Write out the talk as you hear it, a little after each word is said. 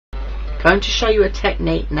Going to show you a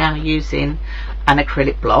technique now using an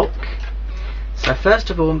acrylic block. So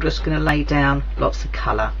first of all, I'm just going to lay down lots of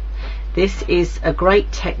colour. This is a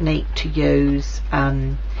great technique to use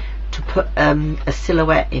to put a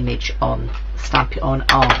silhouette image on, stamp it on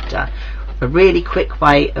after. A really quick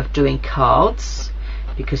way of doing cards,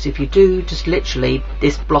 because if you do just literally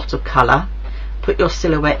this blot of colour, put your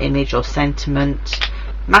silhouette image or sentiment,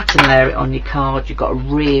 matte and layer it on your card, you've got a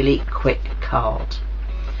really quick card.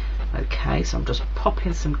 Okay, so I'm just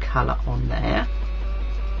popping some colour on there.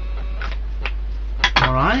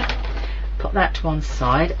 Alright, put that to one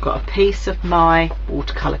side. I've got a piece of my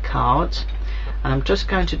watercolour card, and I'm just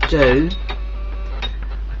going to do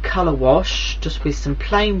a colour wash just with some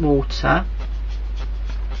plain water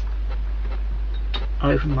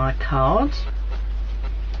over my card.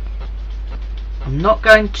 I'm not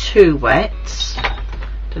going too wet.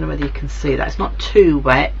 Don't know whether you can see that. It's not too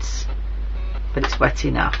wet, but it's wet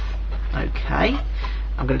enough. Okay,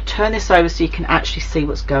 I'm going to turn this over so you can actually see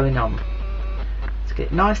what's going on. To get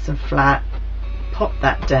it nice and flat, pop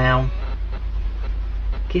that down,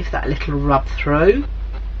 give that a little rub through.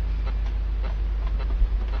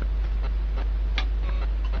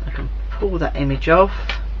 I can pull that image off.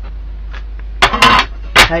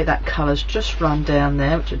 Okay, that colour's just run down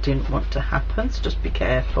there, which I didn't want to happen, so just be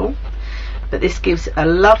careful. But this gives a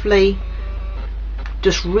lovely,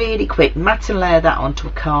 just really quick, matte and layer that onto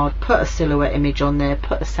a card, put a silhouette image on there,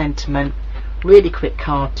 put a sentiment, really quick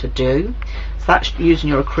card to do. So that's using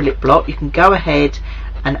your acrylic block. You can go ahead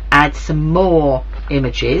and add some more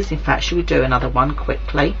images. In fact, should we do another one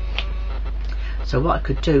quickly? So what I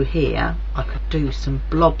could do here, I could do some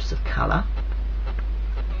blobs of colour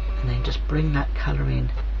and then just bring that colour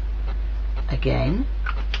in again.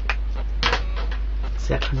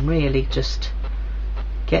 So I can really just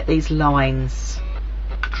get these lines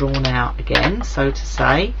drawn out again, so to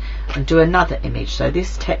say, and do another image. So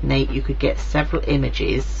this technique, you could get several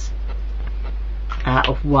images out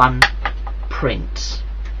of one print.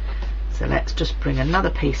 So let's just bring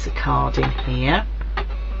another piece of card in here,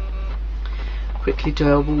 quickly do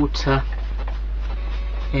a water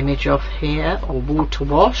image off here, or water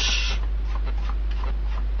wash.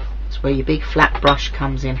 It's where your big flat brush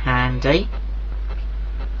comes in handy.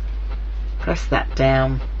 Press that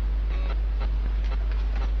down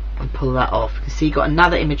and pull that off. You can see you've got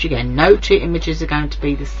another image again. No two images are going to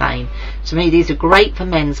be the same. To me, these are great for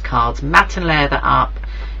men's cards. Matte and layer that up,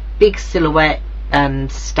 big silhouette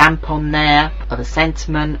and stamp on there of a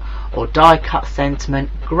sentiment or die cut sentiment.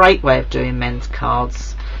 Great way of doing men's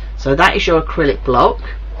cards. So that is your acrylic block,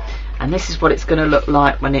 and this is what it's going to look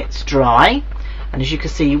like when it's dry. And as you can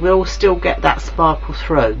see, you will still get that sparkle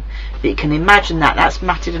through, but you can imagine that that's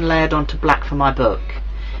matted and layered onto black for my book.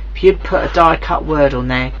 If you'd put a die cut word on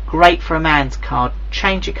there, great for a man's card.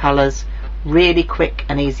 Change your colours, really quick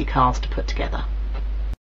and easy cards to put together.